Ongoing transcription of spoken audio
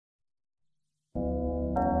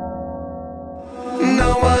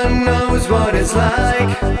one knows what it's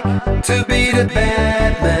like to be the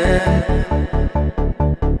bad man,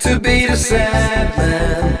 to be the sad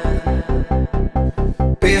man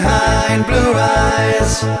behind blue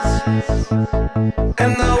eyes.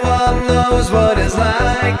 And no one knows what it's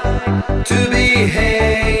like to be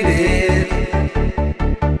hated,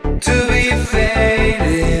 to be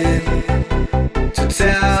faded, to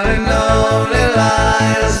tell lonely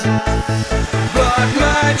lies. But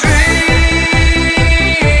my dreams,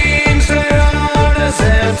 they're all as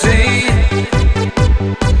empty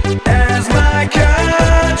as my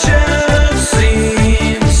conscience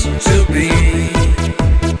seems to be.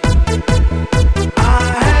 I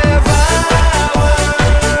have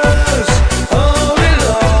hours only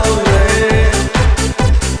lonely,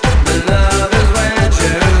 but love is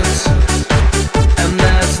vengeance, and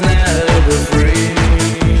that's never free.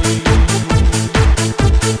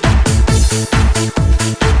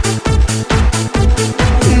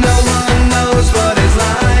 No one knows what it's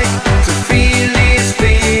like to feel these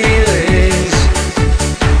feelings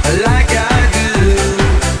like I do,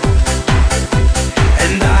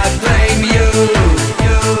 and I blame you.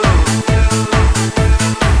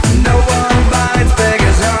 No one bites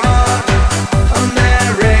beggars' heart on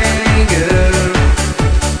their anger.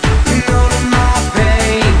 None of my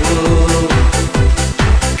pain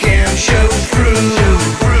can show through.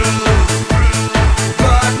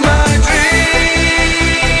 But my dreams,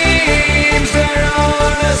 they're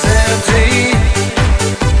all as empty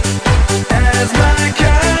as my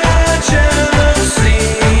conscience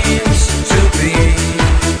seems to be.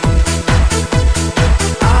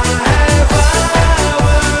 I have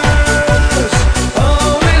hours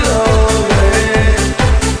only lonely,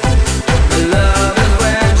 but love is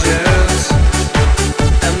vengeance,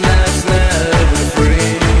 and that's never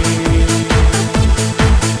free.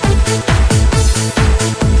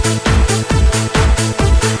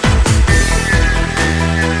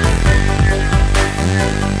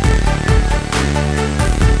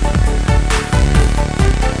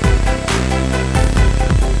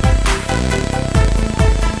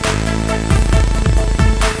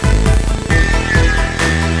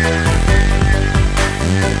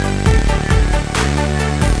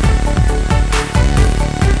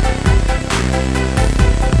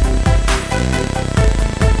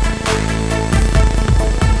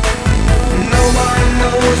 No one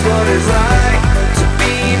knows what it's like to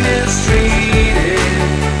be mistreated,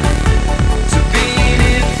 to be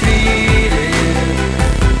defeated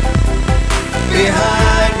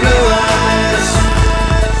behind blue eyes.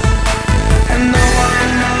 And no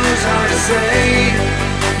one knows how to say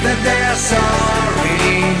that they're sorry.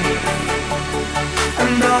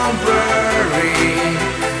 And don't worry,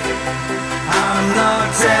 I'm not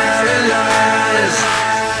telling lies.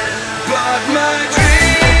 But my dreams,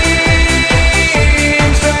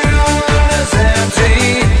 they're all as empty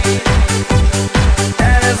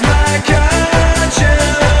as my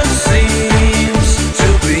conscience seems to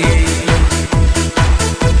be.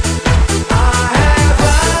 I have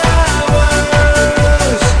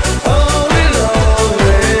hours only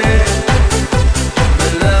lonely,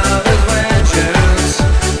 but love is vengeance,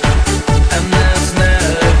 and that's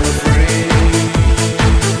never free.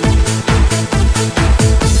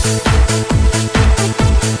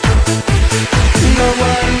 No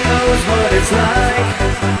one knows what it's like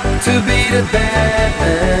to be the bad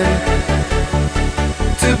man,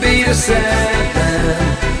 to be the sad man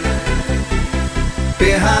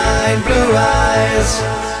behind blue eyes.